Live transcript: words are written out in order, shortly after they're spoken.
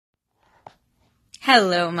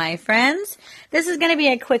Hello, my friends. This is going to be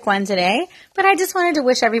a quick one today, but I just wanted to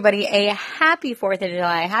wish everybody a happy 4th of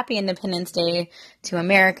July, happy Independence Day to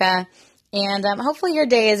America, and hopefully your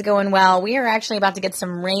day is going well. We are actually about to get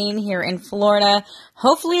some rain here in Florida.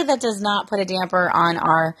 Hopefully that does not put a damper on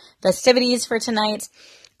our festivities for tonight.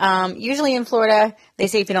 Usually in Florida, they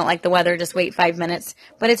say if you don't like the weather, just wait 5 minutes,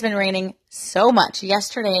 but it's been raining so much.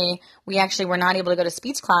 Yesterday, we actually were not able to go to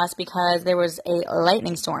speech class because there was a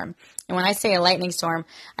lightning storm. And when I say a lightning storm,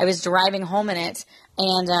 I was driving home in it,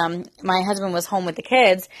 and my husband was home with the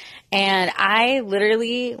kids, and I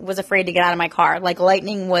literally was afraid to get out of my car. Like,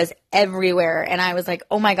 lightning was everywhere, and I was like,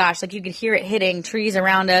 oh my gosh, like you could hear it hitting trees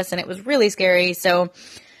around us, and it was really scary. So,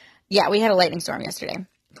 yeah, we had a lightning storm yesterday.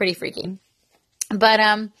 Pretty freaky. But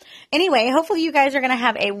anyway, hopefully you guys are going to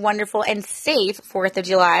have a wonderful and safe 4th of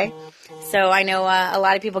July. So I know a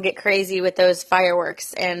lot of people get crazy with those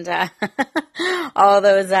fireworks and all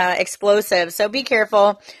those explosives. So be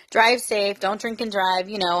careful. Drive safe. Don't drink and drive.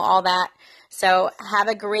 You know, all that. So have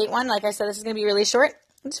a great one. Like I said, this is going to be really short.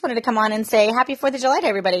 I just wanted to come on and say happy 4th of July to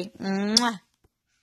everybody. Mwah.